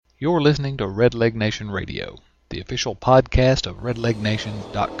You're listening to Red Leg Nation Radio, the official podcast of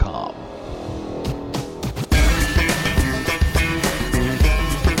redlegnation.com.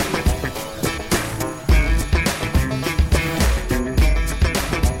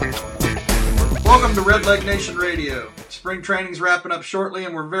 Welcome to Red Leg Nation Radio. Spring training's wrapping up shortly,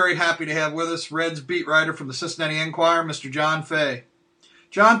 and we're very happy to have with us Reds beat writer from the Cincinnati Enquirer, Mr. John Fay.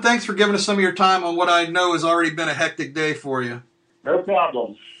 John, thanks for giving us some of your time on what I know has already been a hectic day for you. No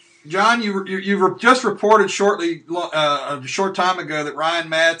problem. John, you just reported a short time ago that Ryan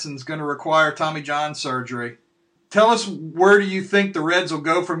Madson's going to require Tommy John surgery. Tell us, where do you think the Reds will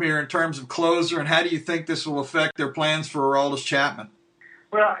go from here in terms of closer, and how do you think this will affect their plans for Aroldis Chapman?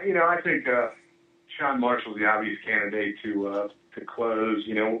 Well, I think Sean Marshall's the obvious candidate to close.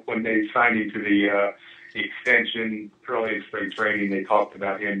 When they signed him to the extension early in spring training, they talked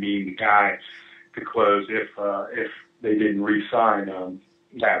about him being the guy to close if they didn't re-sign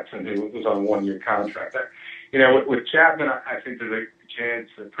Matson, who was on a one-year contract. With Chapman, I think there's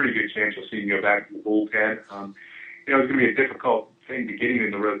a pretty good chance you'll see him go back to the bullpen. It's going to be a difficult thing to get him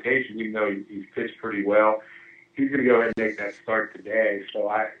in the rotation, even though he's pitched pretty well. He's going to go ahead and make that start today. So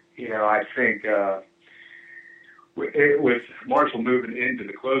I think with Marshall moving into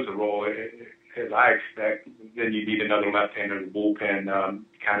the closer role, as I expect, then you need another left-hander in the bullpen,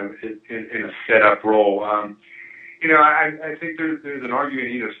 kind of in a set-up role. I think there's an argument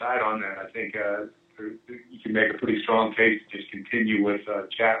either side on that. I think you can make a pretty strong case to just continue with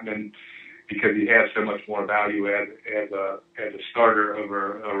Chapman because he has so much more value as a starter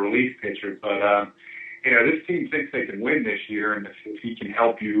over a relief pitcher. But this team thinks they can win this year, and if he can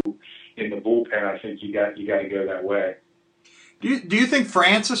help you in the bullpen, I think you got to go that way. Do you think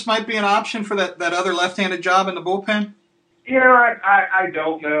Francis might be an option for that other left-handed job in the bullpen? I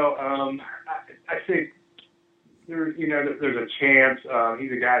don't know. I think there's a chance.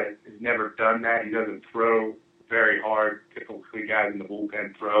 He's a guy that has never done that. He doesn't throw very hard. Typically, guys in the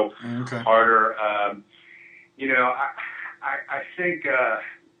bullpen throw harder. I think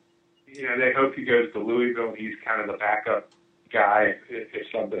they hope he goes to Louisville, and he's kind of the backup guy if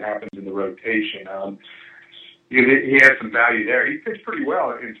something happens in the rotation. He has some value there. He pitched pretty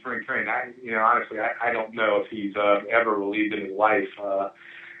well in spring training. Honestly, I don't know if he's ever relieved in his life.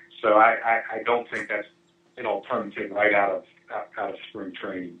 So I don't think that's an alternative right out of spring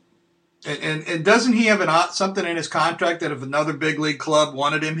training. And doesn't he have something in his contract that if another big league club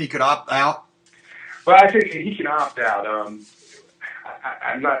wanted him, he could opt out? Well, I think he can opt out.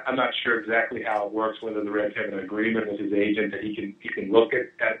 I'm not sure exactly how it works. Whether the Reds have an agreement with his agent that he can look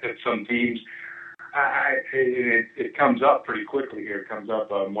at some teams. It comes up pretty quickly here. It comes up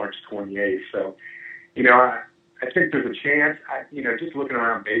March 28th. So, I think there's a chance. Just looking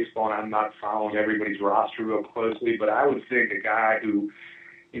around baseball, and I'm not following everybody's roster real closely, but I would think a guy who,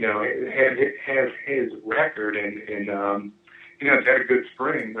 has his record and has had a good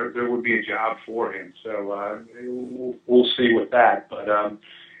spring, there would be a job for him. So we'll see with that. But I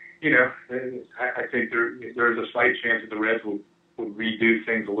think there's a slight chance that the Reds would redo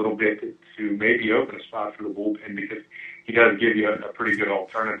things a little bit to maybe open a spot for the bullpen because he does give you a pretty good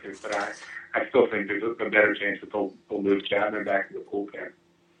alternative. But I still think there's a better chance that they'll move Chapman back to the bullpen.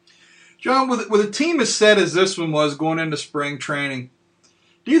 John, with a team as set as this one was going into spring training,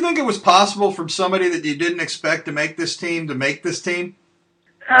 do you think it was possible from somebody that you didn't expect to make this team?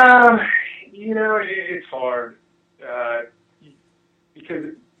 It's hard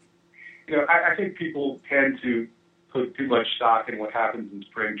because I think people tend to put too much stock in what happens in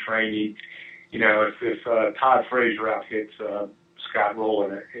spring training. If Todd Frazier out hits Scott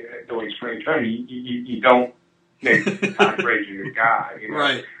Rowland during spring training, you don't make Todd Frazier your guy.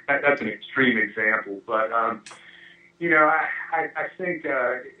 Right. That's an extreme example, but I think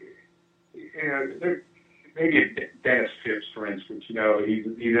maybe Dennis Phipps, for instance. He's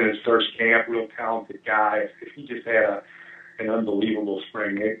in his first camp, real talented guy. If he just had an unbelievable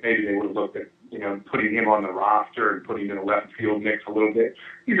spring, maybe they would have looked at putting him on the roster and putting him in a left field mix a little bit.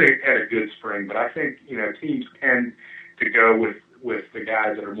 He's had a good spring, but I think teams tend to go with the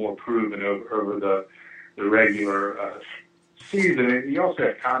guys that are more proven over the regular season. And you also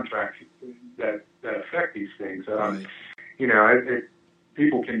have contracts that affect these things. Right.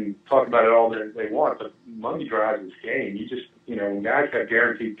 People can talk about it all they want, but money drives this game. You just, when guys have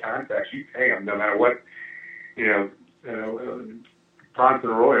guaranteed contracts, you pay them no matter what. Bronson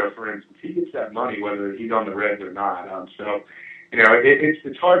Arroyo, for instance, he gets that money whether he's on the Reds or not.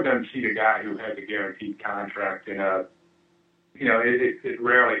 It's hard to unseat a guy who has a guaranteed contract, and it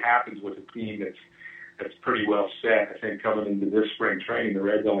rarely happens with a team that's pretty well set. I think coming into this spring training, the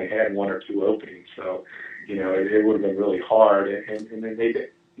Reds only had one or two openings, so it would have been really hard. And then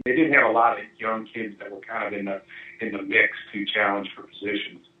they didn't have a lot of young kids that were kind of in the mix to challenge for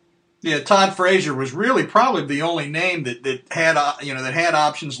positions. Yeah, Todd Frazier was really probably the only name that had that had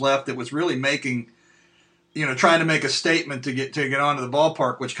options left, that was really making, trying to make a statement to get onto the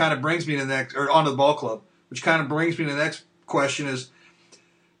ballpark, which kind of brings me to the next, or onto the ball club, which kind of brings me to the next question is,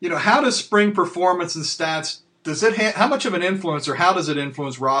 how does spring performance and stats, how much of an influence, or how does it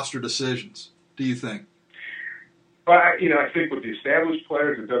influence roster decisions, do you think? Well, I think with the established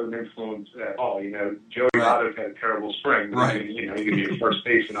players, it doesn't influence at all. Joey Votto's had a terrible spring. Right. He can be a first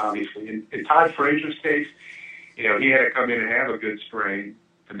baseman, obviously. In Todd Frazier's case, he had to come in and have a good spring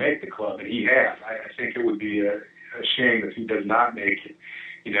to make the club, and he has. I think it would be a shame if he does not make it.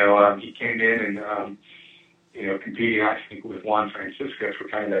 He came in and, competing, I think, with Juan Francisco for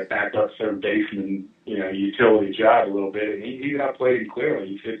kind of that backup third baseman, utility job a little bit, and he outplayed him clearly.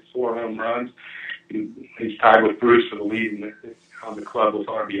 He's hit 4 home runs. He's tied with Bruce for the lead on the club with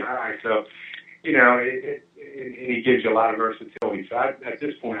RBI. So, and he gives you a lot of versatility. So at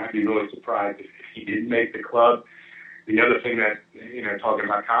this point, I'd be really surprised if he didn't make the club. The other thing that, talking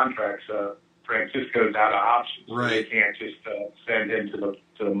about contracts, Francisco's out of options. Right. So they can't just send him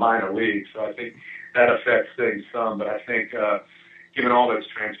to the minor league. So I think that affects things some. But I think given all that's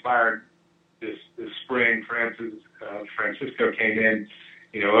transpired this spring, Francisco came in,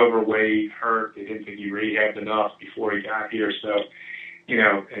 overweight, hurt. They didn't think he rehabbed enough before he got here. So,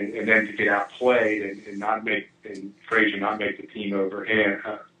 and then to get outplayed and Frazier not make the team over him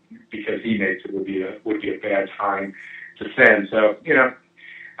because he makes it would be a bad time to send. So,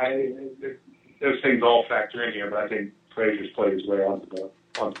 those things all factor in here, but I think Frazier's played his way onto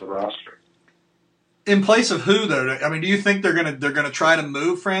the roster. In place of who, though? I mean, do you think they're gonna try to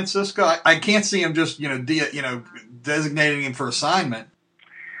move Francisco? I can't see him just designating him for assignment.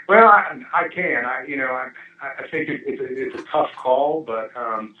 Well, I can. I think it's a tough call, but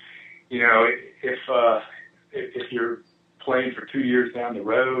if you're playing for 2 years down the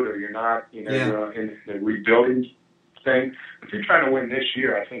road, or you're not, you're in the rebuilding thing. If you're trying to win this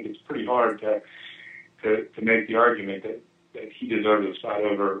year, I think it's pretty hard to make the argument that he deserves a spot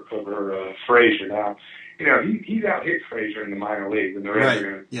over Frazier. Now, he's out hit Frazier in the minor leagues, and the Reds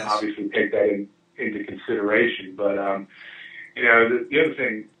are going to obviously take that into consideration. But the other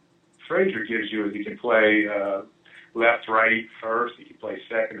thing Frazier gives you is he can play left, right, first. He can play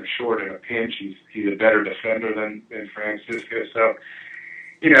second or short in a pinch. He's a better defender than Francisco. So,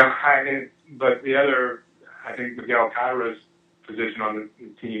 but the other, I think Miguel Cairo's position on the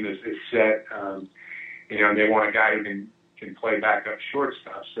team is set. And they want a guy who can play backup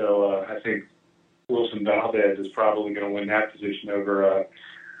shortstop. So I think Wilson Valdez is probably going to win that position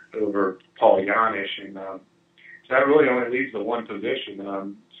over Paul Janisch, and so that really only leaves the one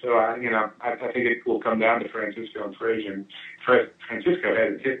position. So I think it will come down to Francisco and Frazier. And Francisco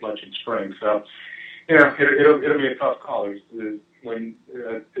hasn't hit much in spring, so it'll be a tough call. When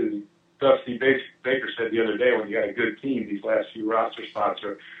as Dusty Baker said the other day, when you got a good team, these last few roster spots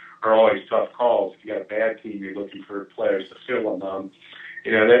are always tough calls. If you got a bad team, you're looking for players to fill them.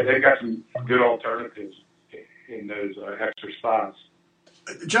 They've got some good alternatives in those extra spots.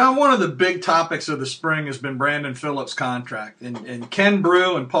 John, one of the big topics of the spring has been Brandon Phillips' contract. And Ken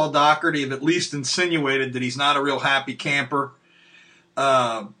Brew and Paul Doherty have at least insinuated that he's not a real happy camper.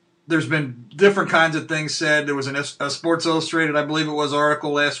 There's been different kinds of things said. There was a Sports Illustrated, I believe it was,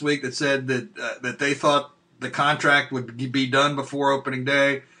 article last week that said that they thought the contract would be done before opening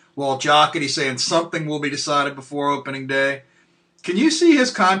day. Walt Jocketty saying something will be decided before opening day. Can you see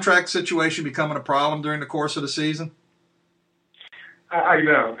his contract situation becoming a problem during the course of the season? I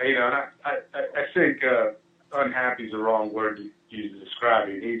know, and I think unhappy is the wrong word to use to describe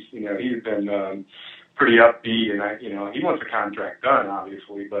it. He's been pretty upbeat, and he wants a contract done,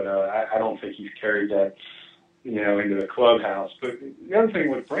 obviously, but I don't think he's carried that, into the clubhouse. But the other thing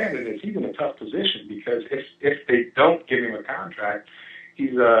with Brandon is he's in a tough position because if they don't give him a contract,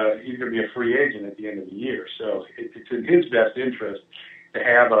 he's going to be a free agent at the end of the year. So it's in his best interest to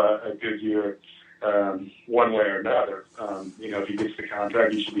have a good year. One way or another, if he gets the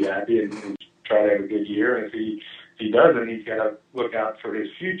contract, he should be happy and try to have a good year. And if he doesn't, he's got to look out for his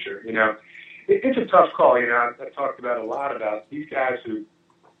future. It's a tough call. I've talked about a lot about these guys who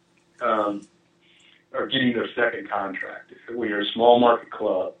are getting their second contract. When you're a small market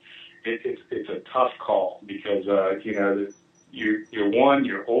club, it's a tough call because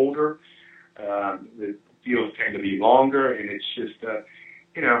you're older. The deals tend to be longer, and it's just.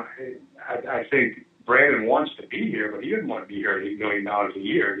 I think Brandon wants to be here, but he doesn't want to be here at $8 million a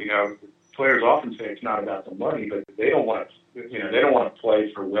year. Players often say it's not about the money, but they don't want to. They don't want to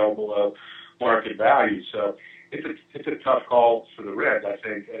play for well below market value. So, it's a tough call for the Reds. I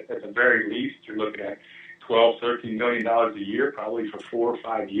think at the very least you're looking at $12-13 million a year, probably for 4 or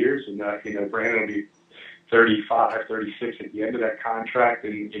 5 years, and Brandon will be 35, 36 at the end of that contract,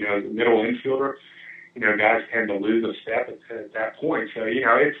 and the middle infielder, guys tend to lose a step at that point. So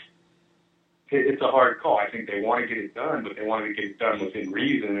it's a hard call. I think they want to get it done, but they want to get it done within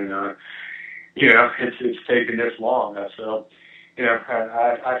reason, and it's taken this long. So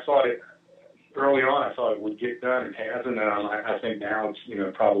I thought it early on. I thought it would get done. It hasn't. I think now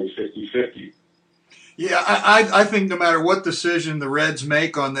it's probably 50-50. Yeah, I think no matter what decision the Reds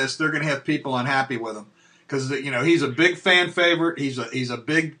make on this, they're going to have people unhappy with him because he's a big fan favorite. He's a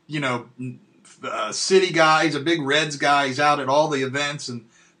big city guy. He's a big Reds guy. He's out at all the events and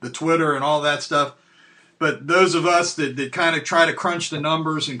the Twitter and all that stuff. But those of us that kind of try to crunch the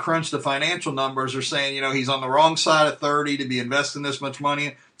numbers and crunch the financial numbers are saying, he's on the wrong side of 30 to be investing this much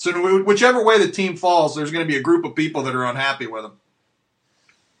money. So whichever way the team falls, there's going to be a group of people that are unhappy with him.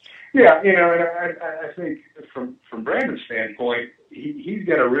 Yeah, and I think from Brandon's standpoint, he's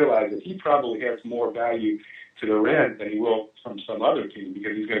got to realize that he probably has more value to the Reds than he will from some other team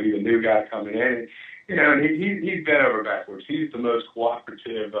because he's going to be the new guy coming in. And he's bent over backwards. He's the most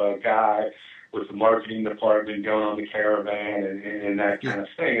cooperative guy with the marketing department going on the caravan and that kind of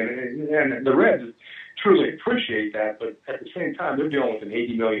thing. And the Reds truly appreciate that, but at the same time, they're dealing with an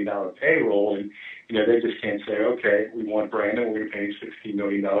 $80 million payroll, and they just can't say, okay, we want Brandon, we're going to pay him $16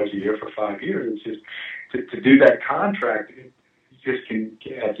 million a year for 5 years. It's just to do that contract. It just can,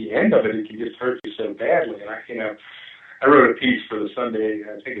 at the end of it, it can just hurt you so badly. And I wrote a piece for the Sunday,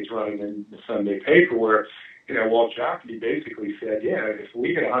 I think it's running in the Sunday paper, where Walt Jocketty basically said, if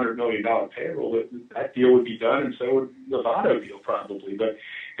we get a $100 million payroll, that deal would be done, and so would the Votto deal probably. But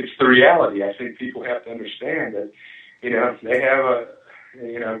it's the reality. I think people have to understand that, they have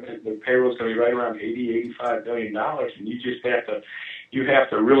the payroll's going to be right around $80-85 million, and you have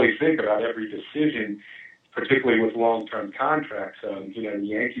to really think about every decision, particularly with long-term contracts. The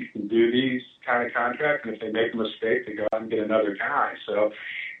Yankees can do these kind of contracts, and if they make a mistake, they go out and get another guy. So,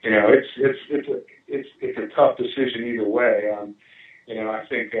 it's a tough decision either way. I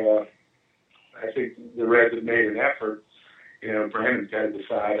think the Reds have made an effort. Brandon's got to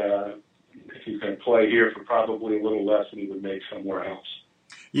decide if he's going to play here for probably a little less than he would make somewhere else.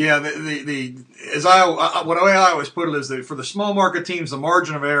 Yeah, what I always put it is that for the small market teams, the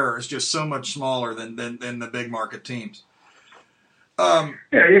margin of error is just so much smaller than the big market teams. It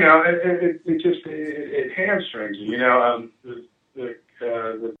hamstrings you.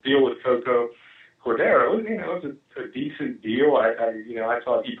 The deal with Coco Cordero, it was a decent deal. I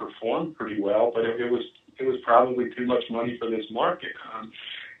thought he performed pretty well, but it was probably too much money for this market.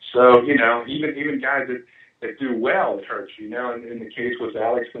 So even guys that do well, it hurts. In the case with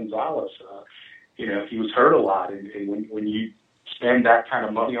Alex Gonzalez, he was hurt a lot, and when you spend that kind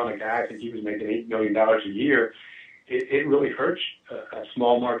of money on a guy, I think he was making $8 million a year. It really hurts a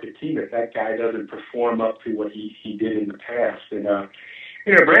small market team if that guy doesn't perform up to what he did in the past. And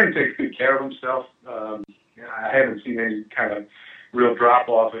Brandon takes good care of himself. I haven't seen any kind of real drop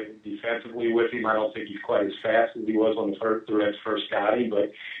off defensively with him. I don't think he's quite as fast as he was when the Reds first got him.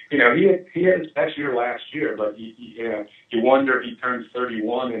 But he had his best year last year. But you wonder, he turns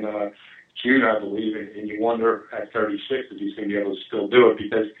 31 in June, I believe, and you wonder at 36 if he's going to be able to still do it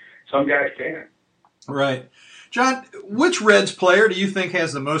because some guys can. Right. John, which Reds player do you think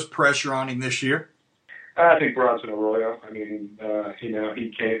has the most pressure on him this year? I think Bronson Arroyo. I mean, he had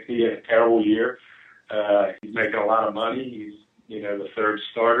a terrible year. He's making a lot of money. He's, the third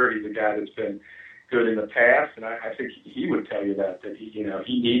starter. He's a guy that's been good in the past, and I think he would tell you that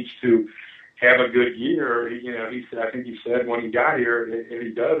he needs to have a good year. He said, I think he said when he got here, if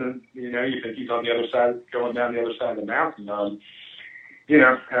he doesn't, you think he's on the other side, going down the other side of the mountain.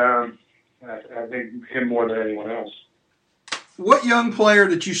 I think him more than anyone else. What young player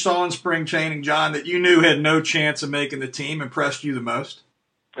that you saw in spring training, John, that you knew had no chance of making the team impressed you the most?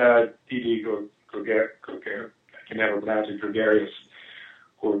 Didi Gregorius. I can never pronounce it, Gregorius.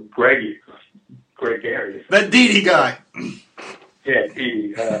 Or Gregorius. That Didi guy. Yeah,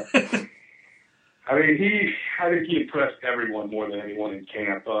 Didi. I think he impressed everyone more than anyone in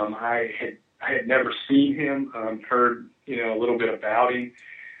camp. I had never seen him, heard, a little bit about him.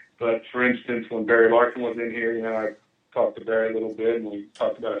 But, for instance, when Barry Larkin was in here, I talked to Barry a little bit, and we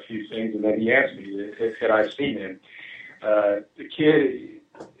talked about a few things, and then he asked me had I seen him. The kid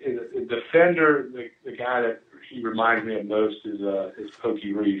is a defender. The guy that he reminds me of most is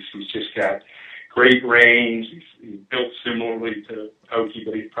Pokey Reese. He's just got great range. He's built similarly to Pokey,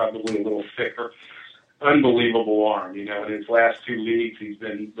 but he's probably a little thicker. unbelievable arm. In his last two leagues, he's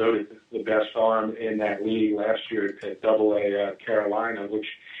been voted the best arm in that league. Last year at AA Carolina, which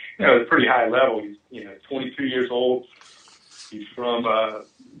is a pretty high level. He's 22 years old. He's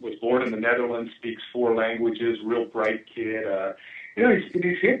was born in the Netherlands, speaks 4 languages, real bright kid.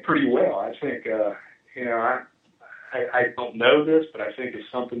 He's hit pretty well. I think I don't know this, but I think if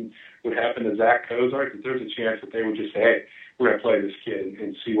something would happen to Zach Cozart, that there's a chance that they would just say, hey, we're going to play this kid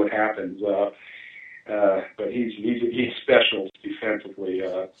and see what happens. But he's special defensively.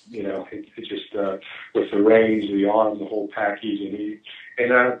 It's just with the range, the arm, the whole package,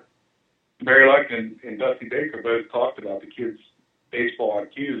 and Barry Luck and Dusty Baker both talked about the kid's baseball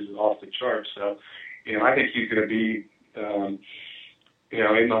IQ is off the charts. So, I think he's going to be, in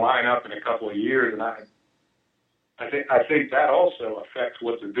the lineup in a couple of years, and I think that also affects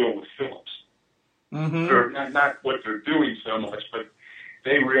what they're doing with Phillips. Mm-hmm. Or not what they're doing so much, but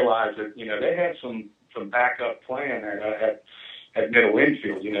they realize that they had some backup plan at middle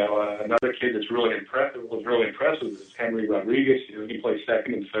infield. Another kid that's really impressive is Henry Rodriguez. He plays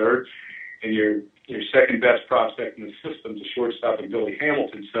second and third, and your second best prospect in the system is a shortstop and Billy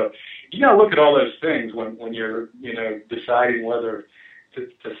Hamilton. So you got to look at all those things when you're deciding whether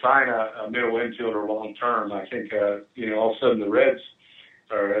to sign a middle infielder long term. I think all of a sudden the Reds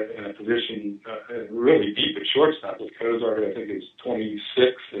are in a position really deep at shortstop with Cozart, I think is 26,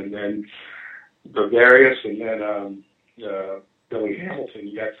 and then Bavarius, and then Billy Hamilton.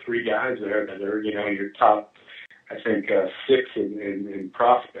 You got 3 guys there that are in your top, I think 6 in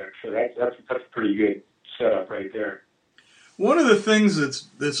prospects. So that's a pretty good setup right there. One of the things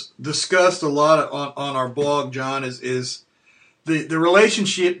that's discussed a lot on our blog, John, is the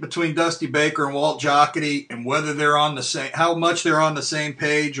relationship between Dusty Baker and Walt Jocketty, and whether they're on the same, how much they're on the same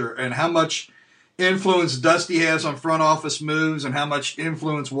page, and how much influence Dusty has on front office moves, and how much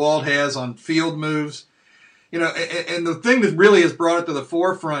influence Walt has on field moves. And the thing that really has brought it to the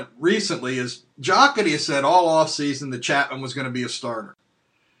forefront recently is Jocketty has said all offseason that Chapman was going to be a starter.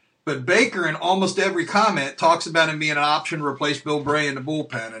 But Baker, in almost every comment, talks about him being an option to replace Bill Bray in the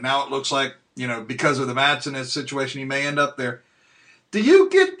bullpen. And now it looks like, because of the Matson situation, he may end up there. Do you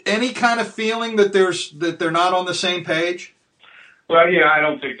get any kind of feeling that they're not on the same page? Well, I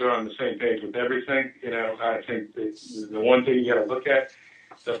don't think they're on the same page with everything. I think the one thing you got to look at,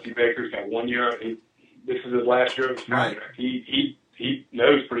 Dusty Baker's got 1 year. This is his last year of his contract. Right. He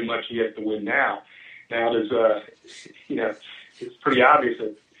knows pretty much he has to win now. Now there's it's pretty obvious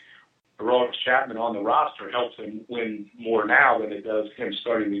that Aroldis Chapman on the roster helps him win more now than it does him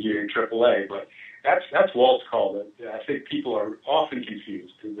starting the year in AAA. But that's Walt's call. I think people are often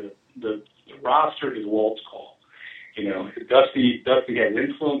confused. The roster is Walt's call. Dusty has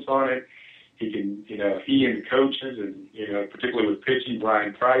influence on it. He can, he and the coaches, and particularly with pitching,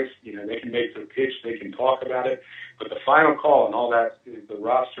 Brian Price, they can make their pitch, they can talk about it, but the final call and all that, the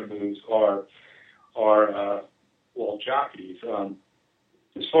roster moves are Walt Jocketty's.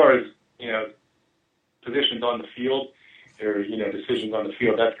 As far as positions on the field, or decisions on the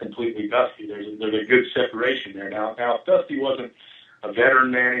field, that's completely Dusty. There's a good separation there. Now if Dusty wasn't a veteran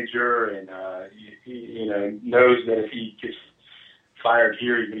manager and he knows that if he gets fired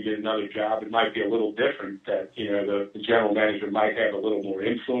here, he's going to get another job, it might be a little different. That the general manager might have a little more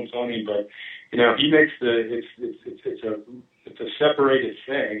influence on him, but he makes it's a separated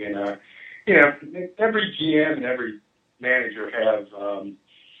thing, and every GM and every manager have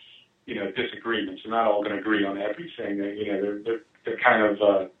disagreements. They're not all going to agree on everything. They're kind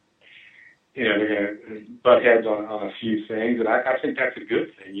of they're going to butt heads on a few things, and I think that's a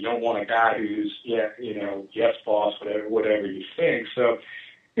good thing. You don't want a guy who's yes boss, whatever you think. So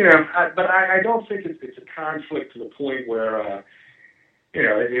but I don't think it's a conflict to the point where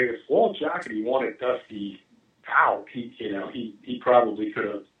if Walt Jocketty wanted Dusty out, he probably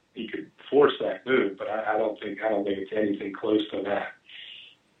could force that move, but I don't think it's anything close to that.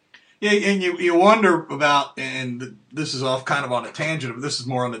 Yeah, and you wonder about, and this is off kind of on a tangent, but this is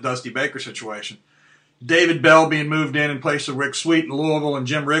more on the Dusty Baker situation. David Bell being moved in place of Rick Sweet in Louisville, and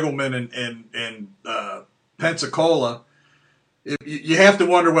Jim Riggleman in Pensacola. You have to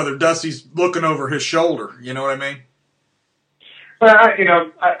wonder whether Dusty's looking over his shoulder. You know what I mean? Well,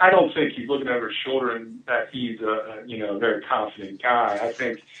 I don't think he's looking over his shoulder and that he's a very confident guy. I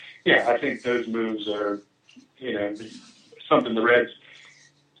think those moves are something the Reds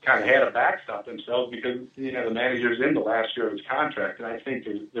kind of had to backstop themselves because the manager's in the last year of his contract, and I think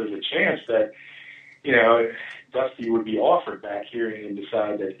there's a chance that Dusty would be offered back here and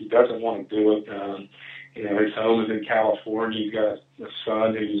decide that he doesn't want to do it. His home is in California. He's got a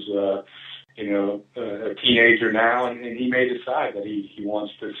son who's a teenager now, and he may decide that he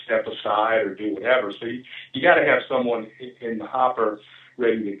wants to step aside or do whatever. So you got to have someone in the hopper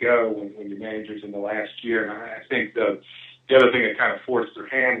ready to go when your manager's in the last year. And I think the other thing that kind of forced their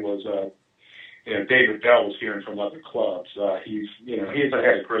hand was, David Bell was hearing from other clubs. He hasn't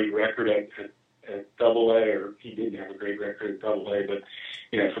had a great record at Double-A, or he didn't have a great record at Double-A, but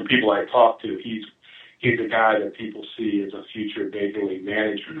from people I talked to, he's a guy that people see as a future major league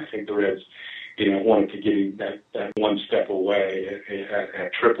manager. And I think the Reds, wanted to get him that one step away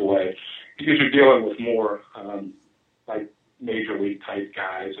at Triple-A, because you're dealing with more like major league type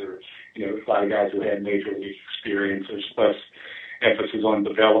guys, or a lot of guys who had major league experience. There's less emphasis on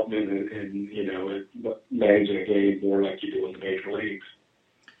development and managing a game more like you do in the major leagues.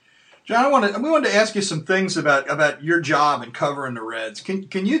 John, we wanted to ask you some things about your job in covering the Reds.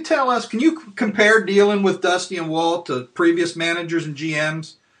 Can you tell us? Can you compare dealing with Dusty and Walt to previous managers and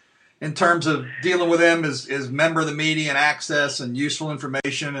GMs in terms of dealing with them as member of the media and access and useful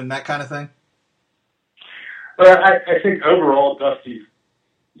information and that kind of thing? Well, I think overall Dusty,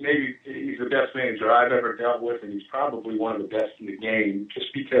 maybe he's the best manager I've ever dealt with, and he's probably one of the best in the game,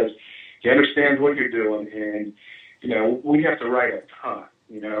 just because he understands what you're doing, and we have to write a ton.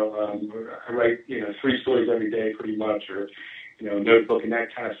 I write 3 stories every day pretty much, or a notebook and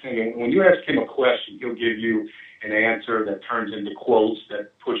that kind of thing. And when you ask him a question, he'll give you an answer that turns into quotes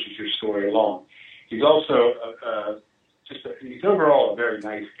that pushes your story along. He's also he's overall a very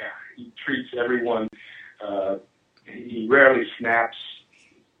nice guy. He treats everyone. He rarely snaps.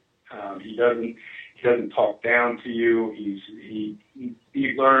 He doesn't talk down to you.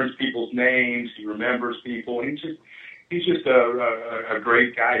 He learns people's names. He remembers people. And he's just a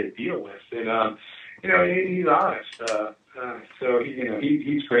great guy to deal with. And he's honest. So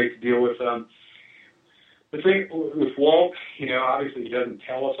he's great to deal with. The thing with Walt, obviously he doesn't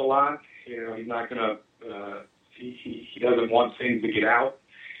tell us a lot. He's not gonna. He doesn't want things to get out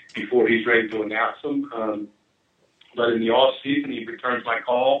before he's ready to announce them. But in the off season, he returns my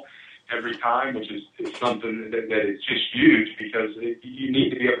call every time, which is something that is just huge, because you need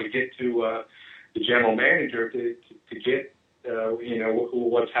to be able to get to the general manager to get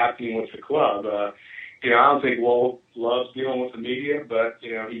what's happening with the club. I don't think Walt loves dealing with the media, but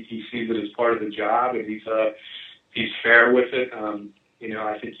he sees it as part of the job, and he's fair with it.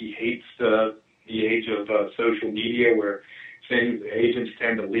 I think he hates the age of social media, where agents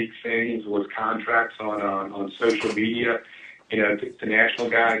tend to leak things with contracts on social media. To national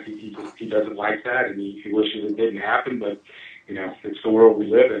guys, he doesn't like that, and he wishes it didn't happen. But it's the world we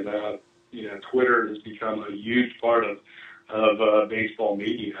live in. Twitter has become a huge part of baseball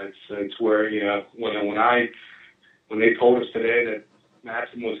media. It's where when they told us today that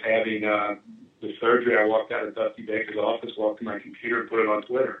Matson was having the surgery, I walked out of Dusty Baker's office, walked to my computer, and put it on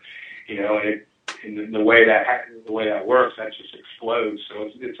Twitter. And the way that works, that just explodes. So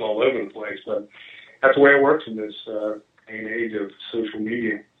it's all over the place. But that's the way it works in this day and age of social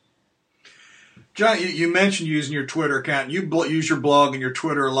media. John, you mentioned using your Twitter account. You use your blog and your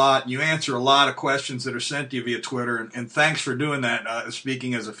Twitter a lot, and you answer a lot of questions that are sent to you via Twitter, and thanks for doing that,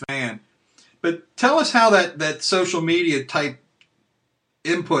 speaking as a fan. But tell us how that social media type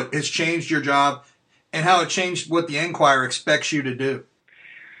input has changed your job, and how it changed what the Enquirer expects you to do.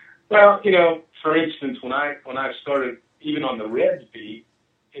 Well, for instance, when I started, even on the Reds beat,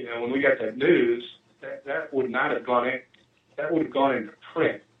 when we got that news, that would not have gone in. That would have gone into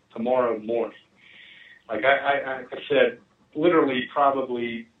print tomorrow morning. Like I said, literally,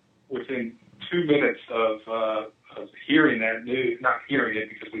 probably within 2 minutes of hearing that news, not hearing it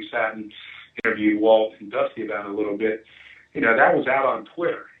because we sat and interviewed Walt and Dusty about it a little bit. That was out on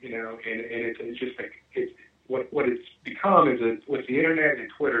Twitter. And it's just like what it's become is with the internet and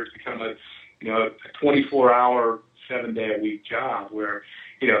Twitter, it's become a 24-hour, 7-day-a-week job where,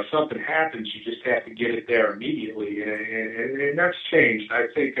 if something happens, you just have to get it there immediately. And that's changed. I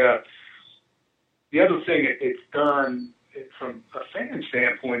think the other thing it's done from a fan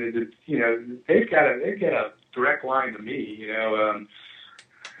standpoint is that, they've got a direct line to me.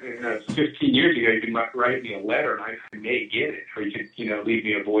 15 years ago, you could write me a letter and I may get it, or you could, leave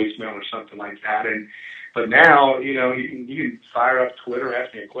me a voicemail or something like that. But now, you can fire up Twitter,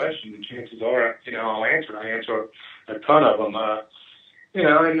 ask me a question, and chances are, I'll answer. I answer a ton of them.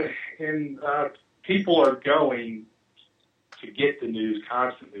 And people are going to get the news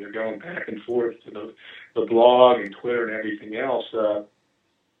constantly. They're going back and forth to the blog and Twitter and everything else. And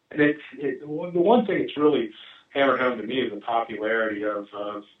the one thing that's really hammered home to me is the popularity of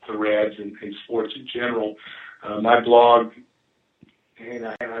the Reds and sports in general. My blog, and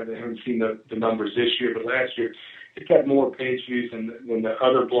I haven't seen the numbers this year, but last year, it got more page views than the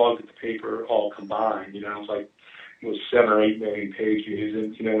other blogs at the paper all combined. You know, it was like it was 7 or 8 million page views,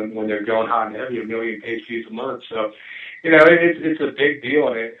 and you know when they're going hot and heavy, 1 million page views a month. So, you know, it's a big deal,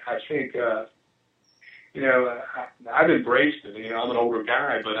 and I think. You know, I've embraced it. You know, I'm an older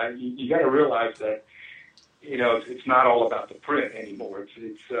guy, but you got to realize that, you know, it's not all about the print anymore.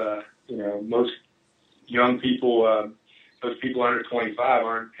 It's you know, most young people, those people under 25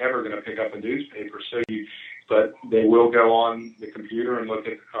 aren't ever going to pick up a newspaper. But they will go on the computer and look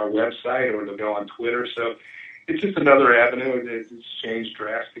at our website, or they'll go on Twitter. So it's just another avenue. It's changed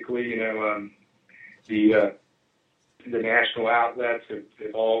drastically. You know, the national outlets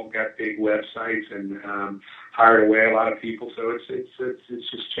have all got big websites and hired away a lot of people. So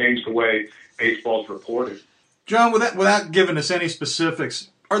it's just changed the way baseball's reported. John, without giving us any specifics,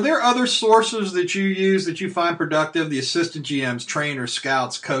 are there other sources that you use that you find productive? The assistant GMs, trainers,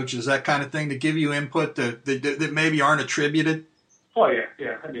 scouts, coaches, that kind of thing, to give you input that maybe aren't attributed? Oh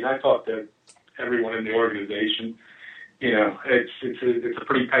yeah. I mean, I talk to everyone in the organization. You know, it's a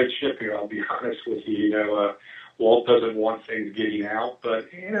pretty tight ship here. I'll be honest with you. You know. Walt doesn't want things getting out,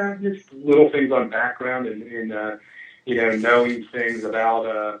 but you know, just little things on background and you know, knowing things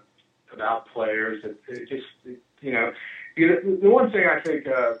about players. It just you know, the one thing I think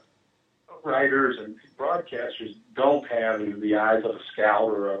writers and broadcasters don't have is the eyes of a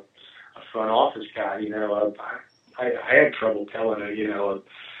scout or a front office guy. You know, I had trouble telling a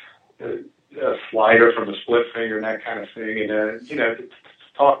slider from a split finger and that kind of thing, and you know, to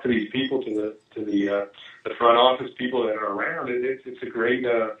talk to these people, to the front office people that are around, it's a great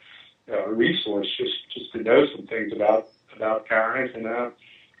resource just to know some things about guys, and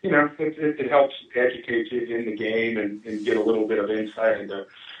you know, it helps educate you in the game and get a little bit of insight into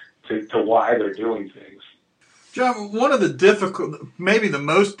to why they're doing things. John, one of the difficult, maybe the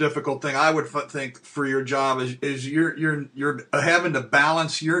most difficult thing I would think for your job is you're having to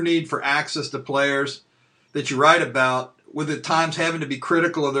balance your need for access to players that you write about, with at times having to be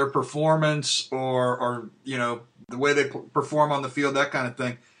critical of their performance or you know, the way they perform on the field, that kind of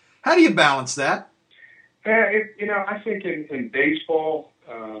thing. How do you balance that? You know, I think in baseball,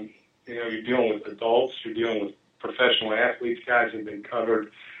 you know, you're dealing with adults, you're dealing with professional athletes, guys who've been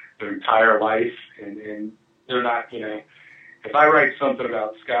covered their entire life, and they're not, you know, if I write something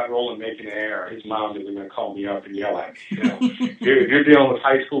about Scott Rowland making an error, his mom isn't going to call me up and yell at me. You know, if you're dealing with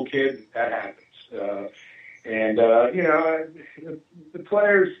high school kids, that happens. And, you know, the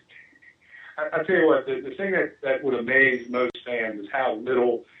players, I tell you what, the thing that would amaze most fans is how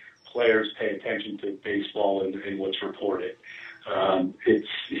little players pay attention to baseball and what's reported. It's,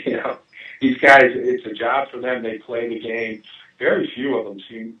 you know, these guys, it's a job for them. They play the game. Very few of them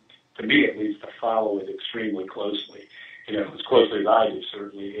seem, to me at least, to follow it extremely closely. You know, as closely as I do,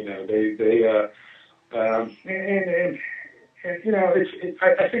 certainly. You know, and you know,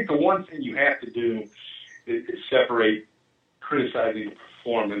 I think the one thing you have to do is separate criticizing the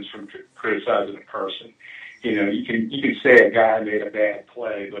performance from criticizing a person. You know, you can say a guy made a bad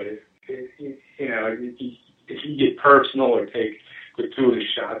play, but you know, if you get personal or take gratuitous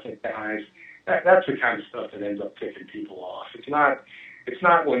shots at guys, that's the kind of stuff that ends up ticking people off. It's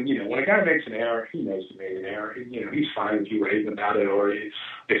not when, you know, when a guy makes an error, he knows he made an error. You know, he's fine if you rave about it, or if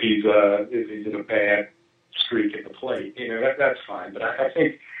he's in a bad streak at the plate. You know, that's fine. But I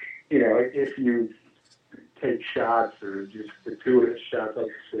think, you know, if you take shots or just gratuitous shots, like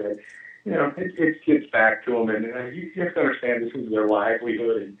I said, you know, it gets back to them, and you have to understand this is their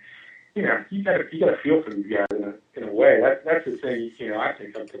livelihood, and you know, you got to feel for these guys in a way. That's the thing, you know, I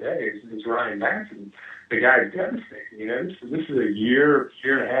think of today is Ryan Matson. The guy's devastating. You know, this is a year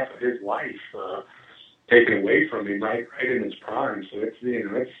and a half of his life taken away from him right in his prime. So it's, you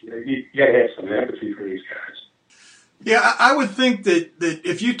know, you got to have some empathy for these guys. Yeah, I would think that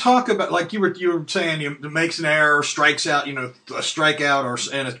if you talk about, like you were saying, you makes an error, strikes out, you know, a strikeout or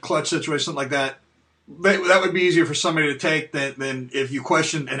in a clutch situation, something like that, that would be easier for somebody to take than if you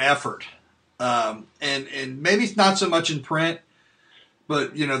question an effort. And maybe it's not so much in print,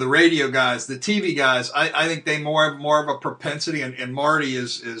 but, you know, the radio guys, the TV guys, I think they more of a propensity, and Marty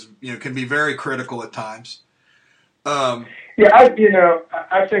is you know, can be very critical at times. Yeah, I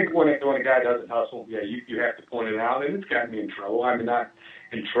think when a guy doesn't hustle, yeah, you have to point it out, and it's gotten me in trouble. I mean, not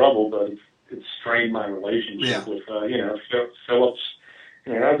in trouble, but it's strained my relationship with, you know, Phillips.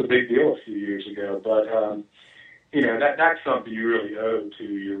 You know, that was a big deal a few years ago, but you know, that's something you really owe to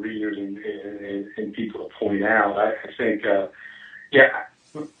your readers and people to point out. I think, yeah,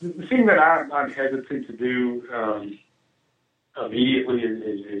 the thing that I'm hesitant to do immediately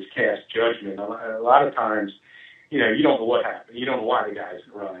is cast judgment. A lot of times, you don't know what happened. You don't know why the guy's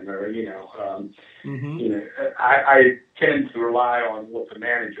running, or Mm-hmm. I tend to rely on what the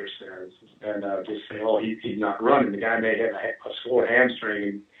manager says and just say, oh, he's not running. The guy may have a sore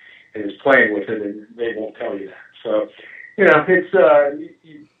hamstring and is playing with it, and they won't tell you that. So, it's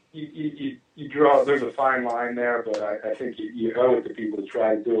you draw. There's a fine line there, but I think you owe it to people to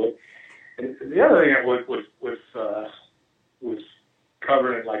try to do it. And the other thing that was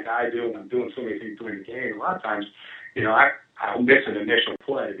covering it like I do, and I'm doing so many things during the game. A lot of times, I'll miss an initial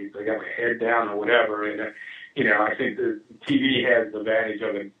play because I got my head down or whatever, and I think the TV has the advantage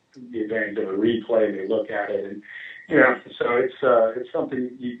of a replay, and they look at it, and so it's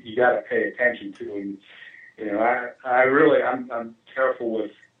something you got to pay attention to, and I'm careful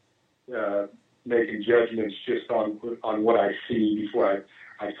with making judgments just on what I see before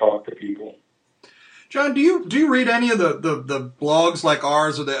I talk to people. John, do you read any of the blogs like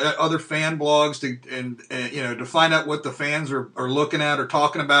ours or the other fan blogs to find out what the fans are looking at or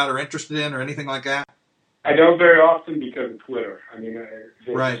talking about or interested in or anything like that? I don't very often because of Twitter. I mean,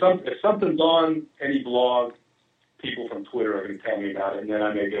 right. If something's on any blog, people from Twitter are going to tell me about it, and then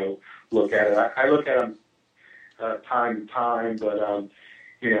I may go look at it. I look at them time to time, but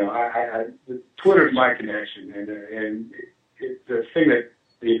Twitter's my connection, and the thing that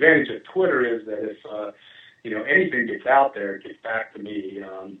the advantage of Twitter is that if anything gets out there, it gets back to me.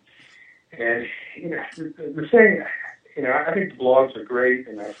 And the thing, I think the blogs are great,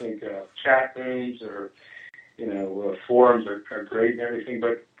 and I think chat rooms or forums are great and everything.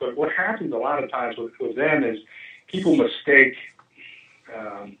 But what happens a lot of times with them is people mistake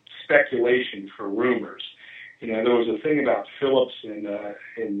speculation for rumors. There was a thing about Phillips in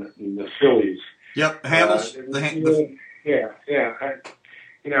the Phillies. Yep, Hamels.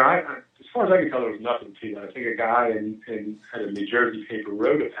 As far as I can tell, there was nothing to that. I think a guy at a New Jersey paper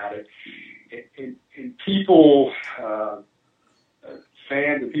wrote about it. And people,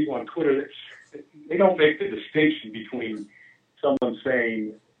 fans and people on Twitter, they don't make the distinction between someone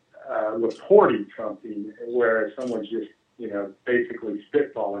saying, reporting something, whereas someone's just, basically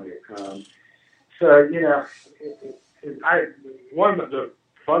spitballing it. One of the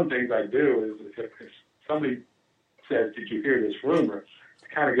fun things I do is if somebody says, "Did you hear this rumor?" to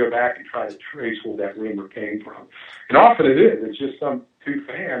kind of go back and try to trace where that rumor came from. And often it is. It's just some two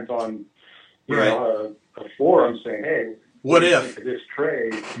fans on, a forum saying, "Hey, what do you if think of this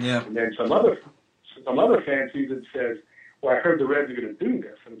trade?" Yeah. And then some other fan sees it and says, "Well, I heard the Reds are going to do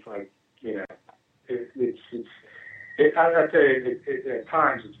this," and it's like, I tell you, at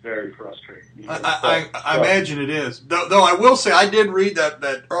times it's very frustrating. I imagine it is. Though I will say I did read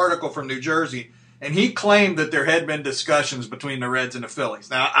that article from New Jersey, and he claimed that there had been discussions between the Reds and the Phillies.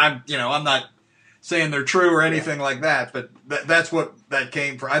 Now I'm not saying they're true or anything like that, but that's what that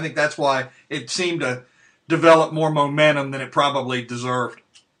came from. I think that's why it seemed to develop more momentum than it probably deserved.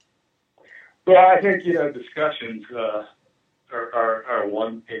 Well, I think discussions are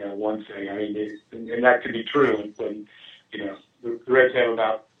one thing. I mean, and that could be true when the Reds have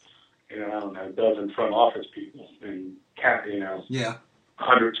about a dozen front office people and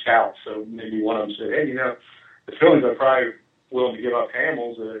 100 scouts. So maybe one of them said, "Hey, the Phillies are probably willing to give up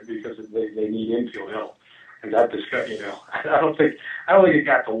Hamels because they need infield help." And that discussion, I don't think it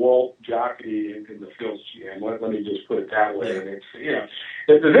got to Walt Jocketty in the Phillies GM. Let me just put it that way. And it's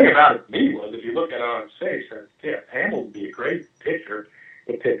the thing about it to me was if you look at it on its face, Hamels would be a great pitcher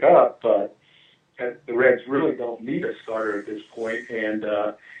to pick up, but the Reds really don't need a starter at this point. And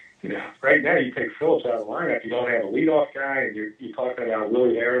right now you take Phillips out of the lineup, you don't have a leadoff guy, and you're talking about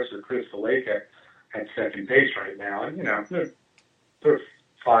Willie Harris or Chris Valleca at second base right now. And they're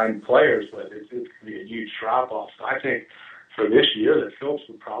fine players, but it's going to be a huge drop-off. So I think for this year that Phillips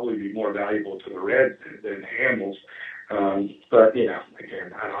would probably be more valuable to the Reds than Hamels. But,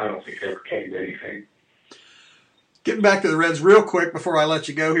 again, I don't think it ever came to anything. Getting back to the Reds real quick before I let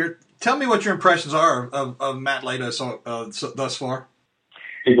you go here, tell me what your impressions are of Matt Lato thus far.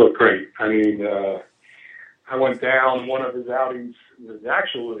 He looked great. I mean, I went down one of his outings,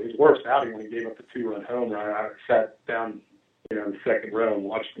 his worst outing when he gave up the 2-run home run. I sat down in the second row and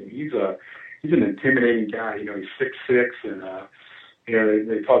watched him. He's an intimidating guy. He's 6'6", and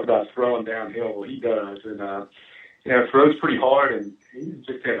they talk about throwing downhill. Well, he does, and throws pretty hard, and he's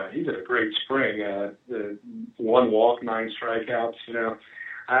at a great spring. The 1 walk, 9 strikeouts.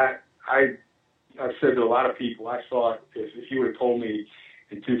 I've said to a lot of people, I thought if you would have told me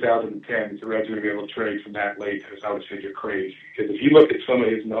in 2010 that the Reds were going to be able to trade for Matt Latos, I would say you're crazy. Because if you look at some of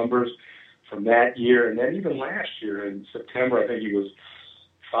his numbers from that year, and then even last year in September, I think he was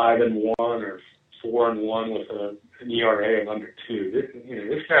 5-1 or 4-1 with an ERA of under 2.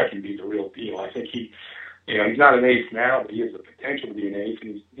 This guy can be the real deal. I think he he's not an ace now, but he has the potential to be an ace,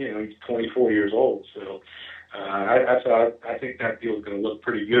 and he's 24 years old. So I think that deal is going to look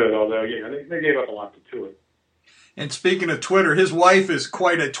pretty good. Although, they gave up a lot to it. And speaking of Twitter, his wife is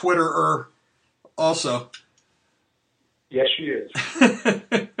quite a Twitterer also. Yes, she is.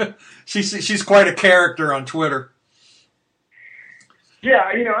 She's quite a character on Twitter. Yeah,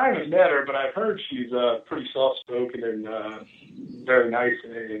 I haven't met her, but I've heard she's pretty soft-spoken and very nice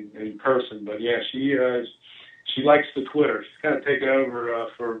in person. But yeah, she likes the Twitter. She's kind of taken over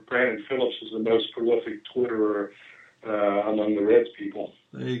for Brandon Phillips as the most prolific Twitterer among the Reds people.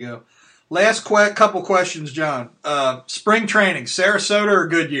 There you go. Last couple questions, John. Spring training, Sarasota or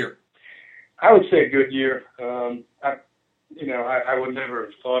Goodyear? I would say Goodyear. I would never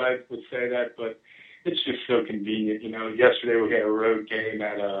have thought I would say that, but it's just so convenient. Yesterday we had a road game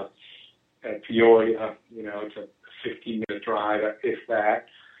at Peoria. It's a 15-minute drive, if that.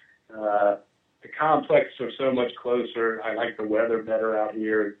 The complexes are so much closer. I like the weather better out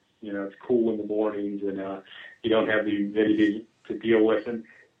here. It's cool in the mornings, and you don't have the humidity to deal with. And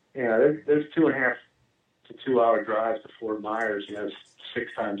there's 2.5 to 2 hour drives to Fort Myers.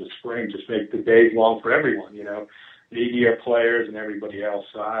 6 times a spring just make the days long for everyone. Media players and everybody else.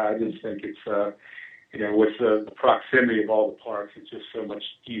 So I just think it's with the proximity of all the parks, it's just so much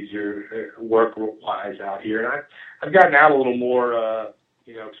easier work-wise out here. And I've gotten out a little more,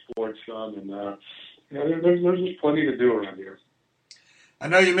 explored some, and there's just plenty to do around here. I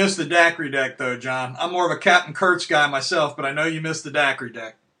know you missed the daiquiri deck, though, John. I'm more of a Captain Kurtz guy myself, but I know you missed the daiquiri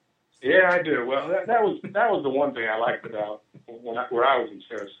deck. Yeah, I do. Well, that was the one thing I liked about where I was in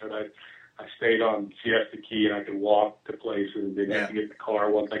Sarasota. I stayed on Siesta Key, and I could walk to places and didn't have to get in the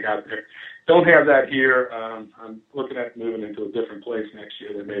car once I got there. Don't have that here. I'm looking at moving into a different place next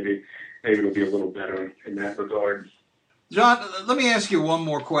year that maybe it'll be a little better in that regard. John, let me ask you one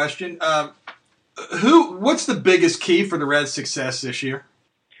more question. What's the biggest key for the Reds' success this year?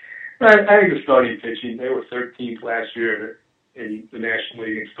 I think the starting pitching. They were 13th last year in the National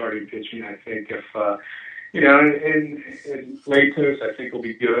League in starting pitching. I think if in Latos, I think will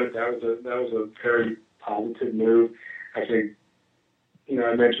be good. That was a very positive move. I think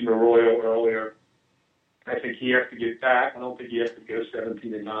I mentioned Arroyo earlier. I think he has to get back. I don't think he has to go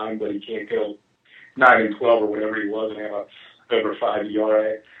 17-9, but he can't go 9-12 or whatever he was and have a over 5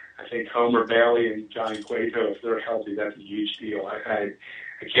 ERA. I think Homer Bailey and Johnny Cueto, if they're healthy, that's a huge deal. I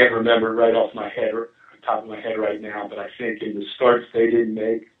can't remember right off my head, top of my head right now, but I think in the starts they didn't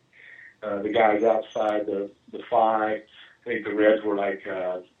make, the guys outside the 5, I think the Reds were like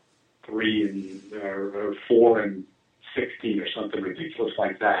 4-16 or something ridiculous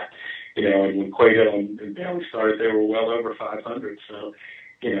like that. And when Cueto and Bailey started, they were well over 500. So,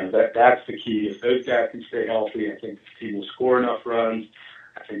 that's the key. If those guys can stay healthy, I think this team will score enough runs.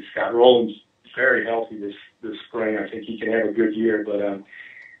 I think Scott Rowland's very healthy this spring. I think he can have a good year, but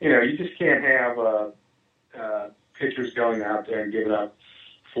you just can't have pitchers going out there and giving up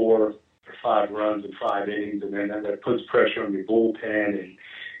 4 or 5 runs in 5 innings, and then that puts pressure on your bullpen. And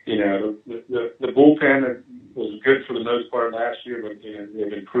the bullpen was good for the most part last year, but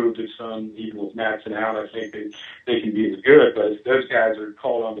they've improved it some. Even with Matson out, I think they can be as good. But if those guys are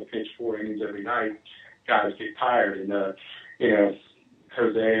called on to pitch 4 innings every night, guys get tired. And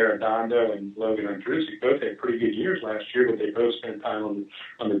Jose Arredondo and Logan Andrusic both had pretty good years last year, but they both spent time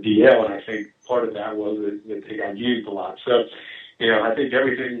on the DL, and I think part of that was that they got used a lot. So, I think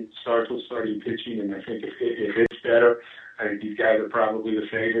everything starts with starting pitching, and I think if it's better, I think these guys are probably the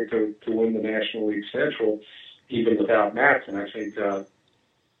favorite to win the National League Central, even without Matson. I think they've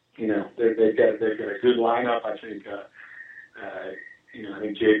got a good lineup. I think I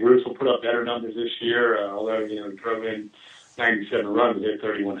think Jay Bruce will put up better numbers this year, although he drove in 97 runs and hit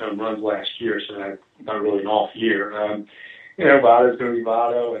 31 home runs last year, so that's not really an off year. Votto's going to be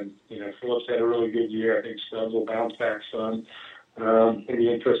Votto, and Phillips had a really good year. I think Stubbs will bounce back some. It'll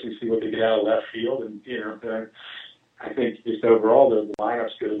be interesting to see what they get out of left field, and I think just overall the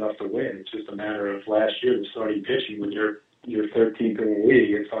lineup's good enough to win. It's just a matter of last year the starting pitching. When you're 13th in the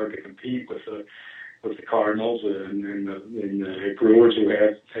league, it's hard to compete with the Cardinals and the Brewers, who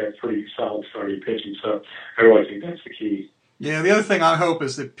have pretty solid starting pitching. So I really think that's the key. Yeah, the other thing I hope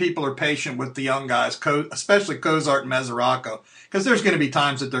is that people are patient with the young guys, especially Cozart and Mesoraco, because there's going to be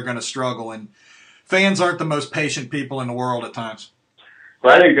times that they're going to struggle, and fans aren't the most patient people in the world at times.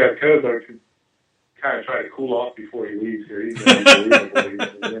 Well, I think Cozart should kind of try to cool off before he leaves here. He's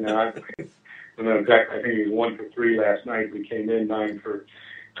unbelievable. I don't know exactly. I think he was 1 for 3 last night. We came in 9 for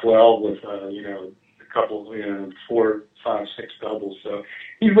 12 with a couple, 4, 5, 6 doubles. So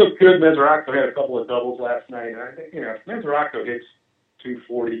he looked good. Mesoraco had a couple of doubles last night. And I think if Mesoraco hits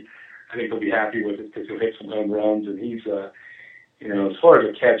 240, I think he'll be happy with it because he'll hit some home runs, and he's as far as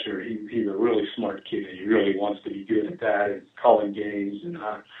a catcher, he's a really smart kid, and he really wants to be good at that and calling games, and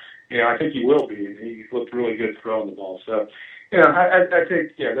I think he will be, and he looked really good throwing the ball. So, I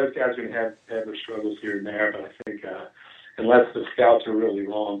think those guys are going to have their struggles here and there, but I think unless the scouts are really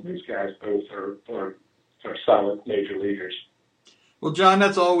wrong, these guys both are solid major leaguers. Well, John,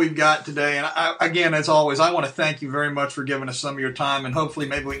 that's all we've got today. And again, as always, I want to thank you very much for giving us some of your time, and hopefully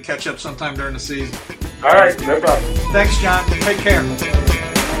maybe we can catch up sometime during the season. All right, no problem. Thanks, John. Take care.